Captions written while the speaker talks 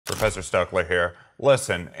Professor Stuckler here.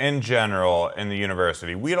 Listen, in general, in the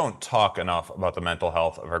university, we don't talk enough about the mental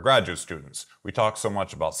health of our graduate students. We talk so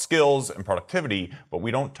much about skills and productivity, but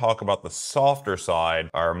we don't talk about the softer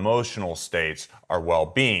side, our emotional states, our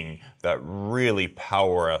well-being, that really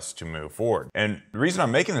power us to move forward. And the reason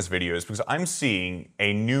I'm making this video is because I'm seeing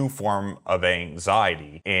a new form of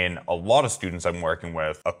anxiety in a lot of students I'm working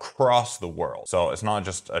with across the world. So it's not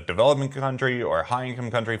just a developing country or a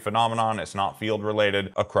high-income country phenomenon, it's not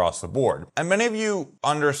field-related, across the board. And many of you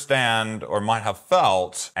understand or might have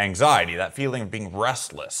felt anxiety, that feeling of being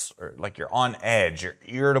restless, or like you're on edge, you're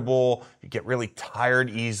irritable, you get really tired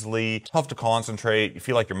easily, tough to concentrate, you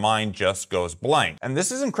feel like your mind just goes blank. And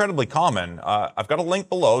this is incredibly common. I've got a link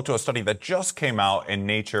below to a study that just came out in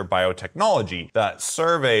Nature Biotechnology that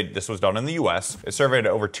surveyed, this was done in the US, it surveyed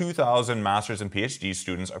over 2,000 master's and PhD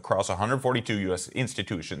students across 142 US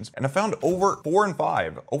institutions, and it found over 4 in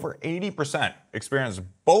 5, over 80% experienced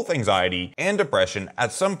both anxiety and depression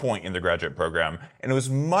at some point in the graduate program, and it was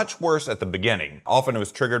much worse at the beginning. Often it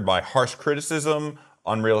was triggered by harsh criticism,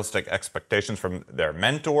 unrealistic expectations from their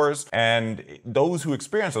mentors, and those who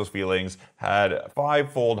experienced those feelings had a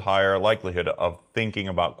 5-fold higher likelihood of thinking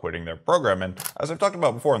about quitting their program. And as I've talked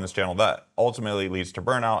about before on this channel, that ultimately leads to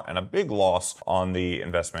burnout and a big loss on the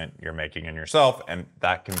investment you're making in yourself, and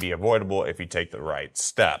that can be avoidable if you take the right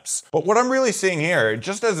steps. But what I'm really seeing here,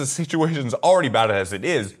 just as the situation's already bad as it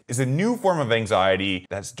is a new form of anxiety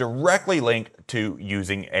that's directly linked to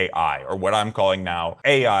using AI, or what I'm calling now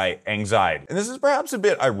AI anxiety. And this is perhaps a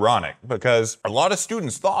bit ironic because a lot of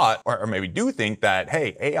students thought, or maybe do think, that,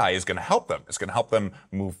 hey, AI is gonna help them. It's gonna help them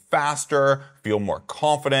move faster, feel more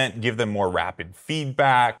confident, give them more rapid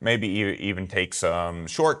feedback, maybe even take some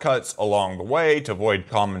shortcuts along the way to avoid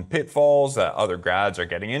common pitfalls that other grads are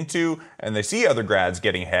getting into. And they see other grads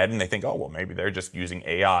getting ahead and they think, oh, well, maybe they're just using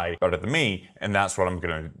AI better than me, and that's what I'm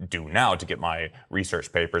gonna do now to get my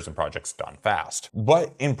research papers and projects done fast.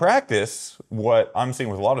 But in practice, what I'm seeing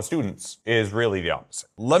with a lot of students is really the opposite.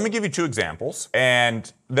 Let me give you 2 examples,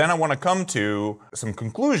 and then I want to come to some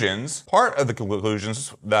conclusions, part of the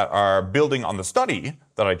conclusions that are building on the study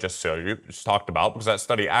that I just talked about, because that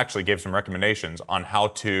study actually gave some recommendations on how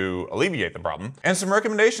to alleviate the problem, and some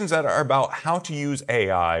recommendations that are about how to use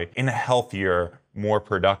AI in a healthier, more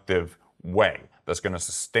productive way that's going to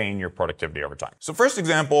sustain your productivity over time. So first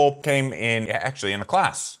example came in actually in a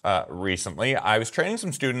class recently. I was training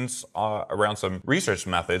some students around some research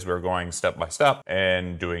methods. We were going step by step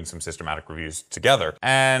and doing some systematic reviews together.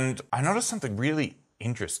 And I noticed something really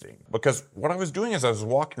interesting, because what I was doing is I was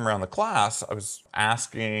walking around the class, I was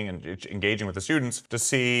asking and engaging with the students to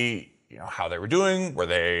see how they were doing, were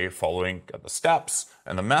they following the steps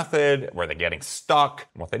and the method, were they getting stuck,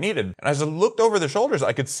 and what they needed. And as I looked over their shoulders,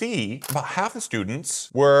 I could see about half the students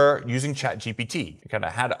were using ChatGPT. They kind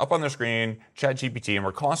of had up on their screen ChatGPT and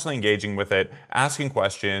were constantly engaging with it, asking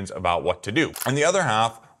questions about what to do. And the other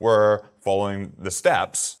half were following the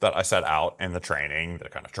steps that I set out in the training, the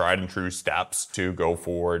kind of tried and true steps to go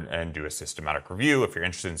forward and do a systematic review. If you're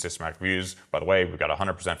interested in systematic reviews, by the way, we've got a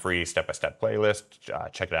 100% free step-by-step playlist.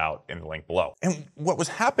 Check it out in the link below. And what was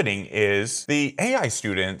happening is the AI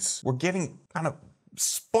students were getting kind of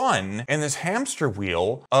spun in this hamster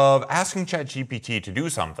wheel of asking ChatGPT to do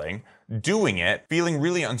something, doing it, feeling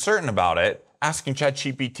really uncertain about it, asking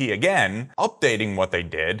ChatGPT again, updating what they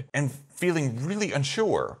did, and feeling really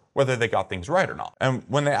unsure whether they got things right or not. And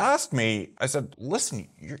when they asked me, I said, listen,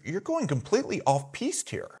 you're going completely off-piste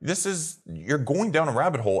here. You're going down a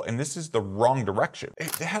rabbit hole, and this is the wrong direction.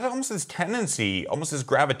 It had almost this tendency, almost this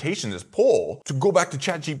gravitation, this pull to go back to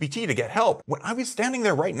ChatGPT to get help when I was standing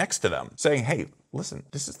there right next to them saying, hey, listen,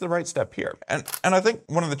 this is the right step here. And I think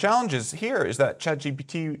one of the challenges here is that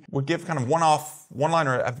ChatGPT would give kind of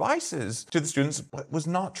one-liner advices to the students, but was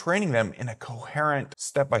not training them in a coherent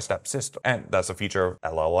step-by-step system. And that's a feature of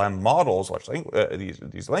LLM models,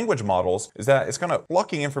 these language models, is that it's kind of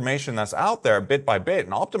plucking information that's out there bit by bit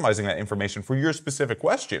and optimizing that information for your specific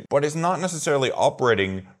question, but it's not necessarily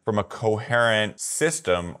operating from a coherent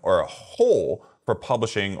system or a whole for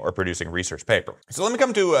publishing or producing a research paper. So let me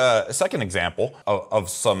come to a second example of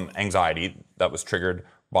some anxiety that was triggered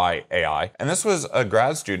by AI. And this was a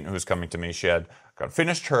grad student who was coming to me. She had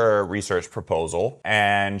finished her research proposal,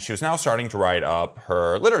 and she was now starting to write up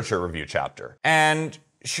her literature review chapter. And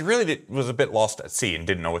she really was a bit lost at sea and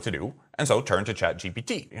didn't know what to do. and so turned to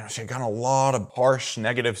ChatGPT. She had gotten a lot of harsh,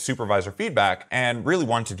 negative supervisor feedback and really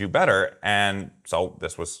wanted to do better, and so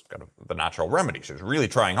this was kind of the natural remedy. She was really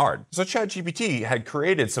trying hard. So ChatGPT had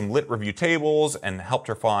created some lit review tables and helped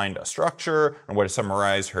her find a structure and a way to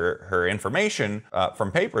summarize her information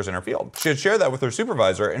from papers in her field. She had shared that with her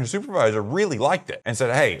supervisor, and her supervisor really liked it and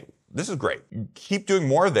said, hey, this is great. Keep doing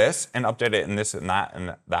more of this and update it in this and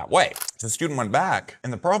that way. So the student went back,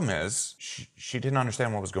 and the problem is she didn't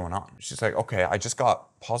understand what was going on. She's like, okay, I just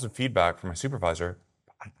got positive feedback from my supervisor.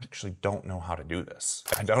 I actually don't know how to do this.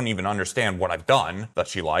 I don't even understand what I've done that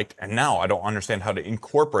she liked, and now I don't understand how to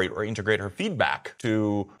incorporate or integrate her feedback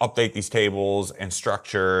to update these tables and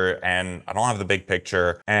structure, and I don't have the big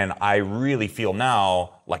picture, and I really feel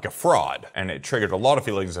now like a fraud. And it triggered a lot of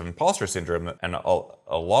feelings of imposter syndrome, and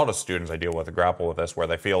a lot of students I deal with grapple with this, where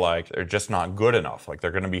they feel like they're just not good enough, like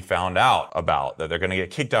they're gonna be found out about, that they're gonna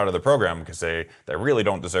get kicked out of the program because they really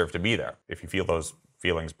don't deserve to be there. If you feel those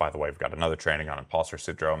feelings, by the way, we've got another training on imposter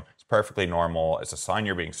syndrome. It's perfectly normal. It's a sign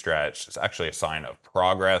you're being stretched. It's actually a sign of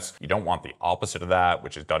progress. You don't want the opposite of that,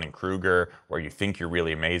 which is Dunning-Kruger, where you think you're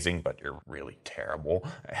really amazing, but you're really terrible,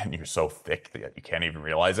 and you're so thick that you can't even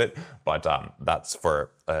realize it. But that's for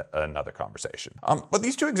another conversation. But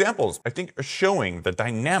these two examples, I think, are showing the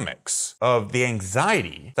dynamics of the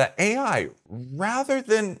anxiety that AI, rather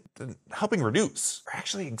than helping reduce, are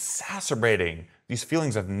actually exacerbating these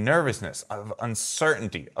feelings of nervousness, of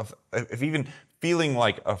uncertainty, of even feeling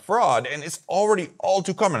like a fraud, and it's already all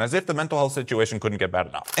too common, as if the mental health situation couldn't get bad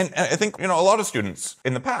enough. And I think, a lot of students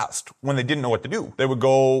in the past, when they didn't know what to do, they would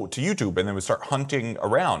go to YouTube and they would start hunting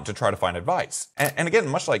around to try to find advice. And again,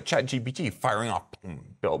 much like ChatGPT firing off,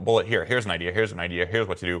 bullet here, here's an idea, here's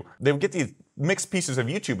what to do. They would get these mixed pieces of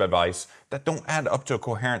YouTube advice that don't add up to a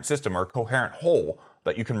coherent system or a coherent whole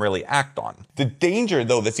that you can really act on. The danger,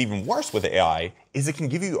 though, that's even worse with AI is it can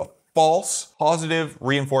give you a false positive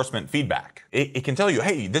reinforcement feedback. It can tell you,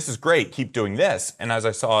 hey, this is great, keep doing this. And as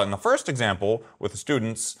I saw in the first example with the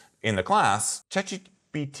students in the class,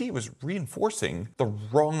 ChatGPT was reinforcing the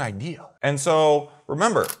wrong idea. And so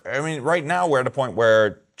remember, right now we're at a point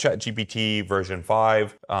where ChatGPT version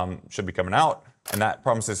 5 should be coming out, and that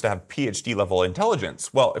promises to have PhD level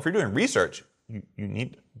intelligence. Well, if you're doing research, you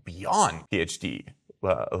need beyond PhD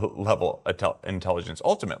level intelligence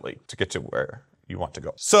ultimately to get to where you want to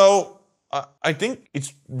go. So I think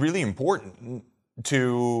it's really important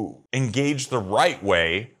to engage the right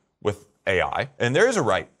way with AI, and there is a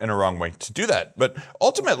right and a wrong way to do that. But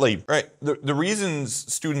ultimately, right, the reasons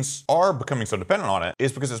students are becoming so dependent on it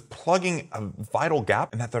is because it's plugging a vital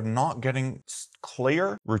gap in that they're not getting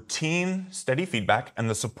clear, routine, steady feedback and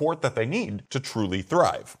the support that they need to truly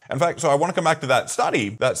thrive. In fact, so I want to come back to that study.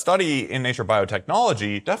 That study in Nature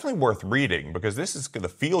Biotechnology, definitely worth reading, because this is the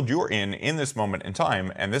field you're in this moment in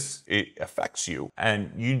time, and it affects you.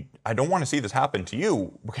 And I don't want to see this happen to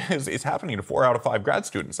you, because it's happening to 4 out of 5 grad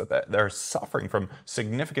students that they're suffering from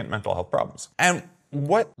significant mental health problems. And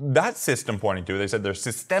what that system pointed to, they said there's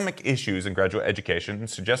systemic issues in graduate education and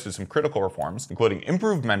suggested some critical reforms, including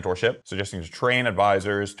improved mentorship, suggesting to train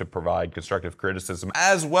advisors to provide constructive criticism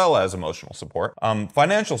as well as emotional support.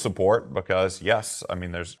 Financial support, because yes,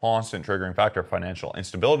 there's constant triggering factor of financial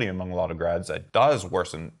instability among a lot of grads that does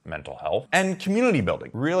worsen mental health. And community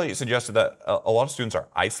building really suggested that a lot of students are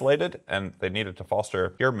isolated and they needed to foster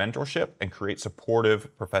peer mentorship and create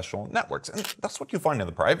supportive professional networks. And that's what you find in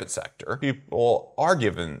the private sector. People are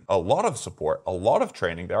given a lot of support, a lot of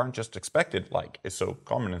training. They aren't just expected, like it's so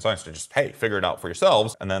common in science, to just, hey, figure it out for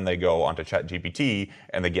yourselves. And then they go onto ChatGPT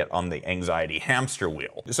and they get on the anxiety hamster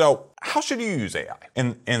wheel. So how should you use AI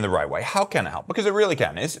in the right way? How can it help? Because it really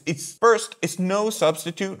can. It's no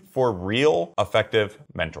substitute for real effective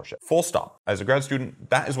mentorship. Full stop. As a grad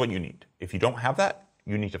student, that is what you need. If you don't have that,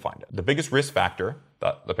 you need to find it. The biggest risk factor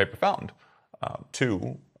that the paper found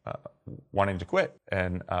to wanting to quit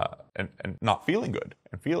and not feeling good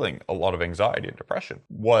and feeling a lot of anxiety and depression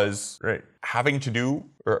was having to do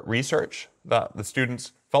research that the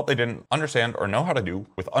students felt they didn't understand or know how to do,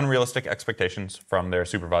 with unrealistic expectations from their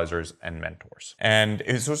supervisors and mentors. And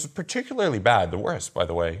it was particularly bad. The worst, by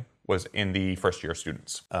the way, was in the first year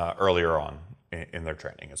students earlier on in their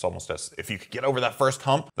training. It's almost as if you could get over that first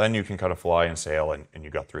hump, then you can kind of fly and sail, and you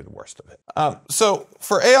got through the worst of it. So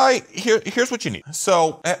for AI, here's what you need.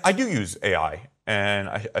 So I do use AI, and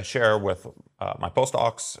I share with my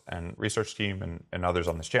postdocs and research team and others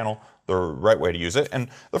on this channel the right way to use it. And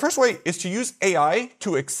the first way is to use AI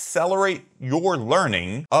to accelerate your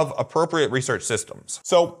learning of appropriate research systems.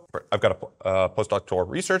 So I've got a postdoctoral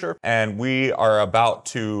researcher, and we are about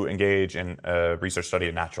to engage in a research study,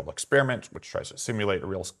 a natural experiment, which tries to simulate a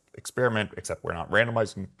real experiment, except we're not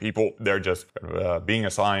randomizing people. They're just being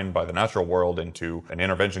assigned by the natural world into an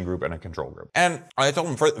intervention group and a control group. And I told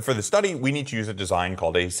them for the study, we need to use a design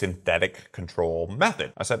called a synthetic control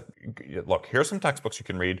method. I said, look, here's some textbooks you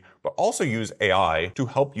can read, but also use AI to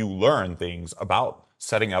help you learn things about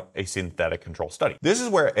setting up a synthetic control study. This is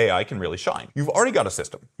where AI can really shine. You've already got a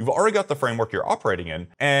system. You've already got the framework you're operating in,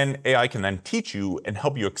 and AI can then teach you and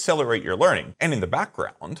help you accelerate your learning. And in the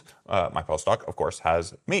background, my postdoc, of course,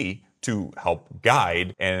 has me to help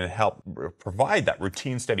guide and help provide that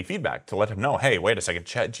routine, steady feedback to let him know, hey, wait a second,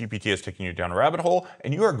 ChatGPT is taking you down a rabbit hole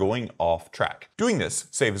and you are going off track. Doing this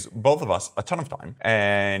saves both of us a ton of time.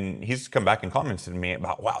 And he's come back and commented to me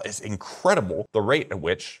about, wow, it's incredible the rate at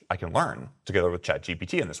which I can learn together with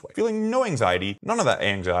ChatGPT in this way. Feeling no anxiety, none of that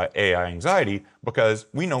AI anxiety, because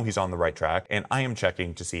we know he's on the right track and I am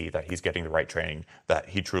checking to see that he's getting the right training that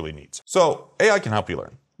he truly needs. So AI can help you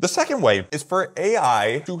learn. The second way is for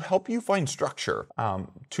AI to help you find structure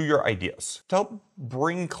to your ideas, to help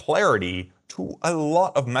bring clarity to a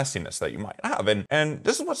lot of messiness that you might have. And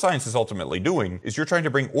this is what science is ultimately doing, is you're trying to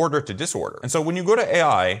bring order to disorder. And so when you go to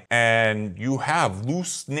AI and you have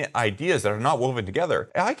loose-knit ideas that are not woven together,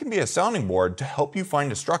 AI can be a sounding board to help you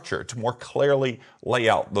find a structure to more clearly lay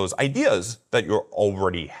out those ideas that you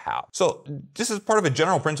already have. So this is part of a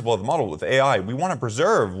general principle of the model with AI. We want to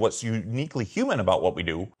preserve what's uniquely human about what we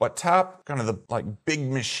do, but tap kind of the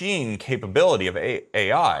big machine capability of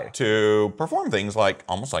AI to perform things like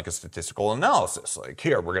almost like a statistical analysis. Like,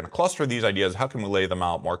 here, we're going to cluster these ideas. How can we lay them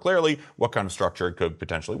out more clearly? What kind of structure could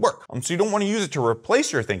potentially work? So you don't want to use it to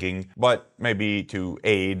replace your thinking, but maybe to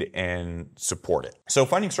aid and support it. So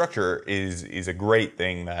finding structure is a great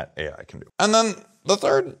thing that AI can do. And then the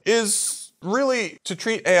third is really to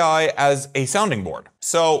treat AI as a sounding board.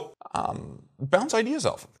 So bounce ideas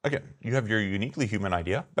off. Again, you have your uniquely human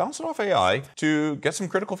idea, bounce it off AI to get some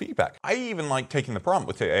critical feedback. I even like taking the prompt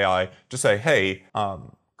with the AI to say, hey,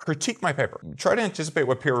 critique my paper. Try to anticipate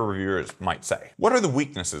what peer reviewers might say. What are the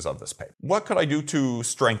weaknesses of this paper? What could I do to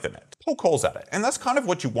strengthen it? Poke holes at it. And that's kind of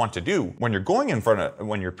what you want to do when you're going in front of,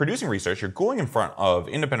 when you're producing research, you're going in front of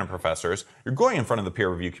independent professors, you're going in front of the peer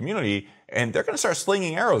review community, and they're going to start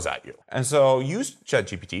slinging arrows at you. And so use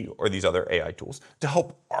ChatGPT or these other AI tools to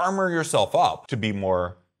help armor yourself up to be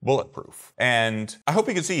more bulletproof. And I hope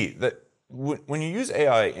you can see that when you use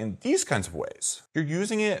AI in these kinds of ways, you're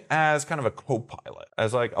using it as kind of a co-pilot,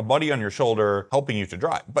 as like a buddy on your shoulder helping you to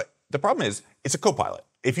drive. But the problem is, it's a co-pilot.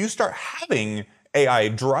 If you start having AI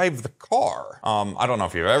drive the car, I don't know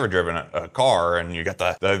if you've ever driven a car and you got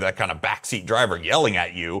that kind of backseat driver yelling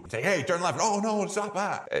at you, say, hey, turn left. Oh no, stop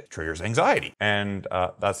that. It triggers anxiety. And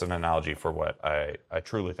that's an analogy for what I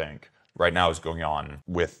truly think right now is going on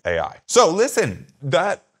with AI. So listen,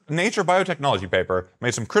 that Nature Biotechnology paper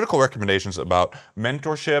made some critical recommendations about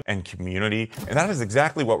mentorship and community, and that is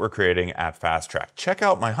exactly what we're creating at Fast Track. Check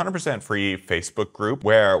out my 100% free Facebook group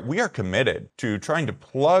where we are committed to trying to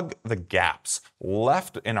plug the gaps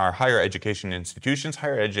left in our higher education institutions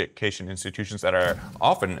that are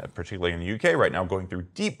often, particularly in the UK right now, going through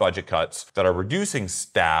deep budget cuts that are reducing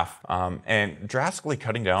staff and drastically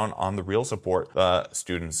cutting down on the real support the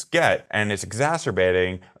students get, and it's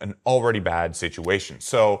exacerbating an already bad situation.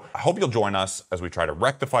 So I hope you'll join us as we try to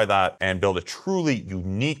rectify that and build a truly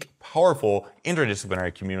unique, powerful,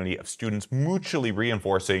 interdisciplinary community of students mutually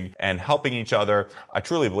reinforcing and helping each other. I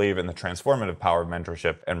truly believe in the transformative power of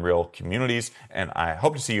mentorship and real communities, and I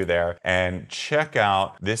hope to see you there. And check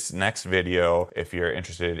out this next video if you're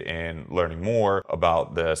interested in learning more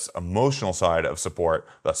about this emotional side of support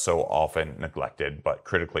that's so often neglected but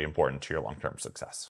critically important to your long-term success.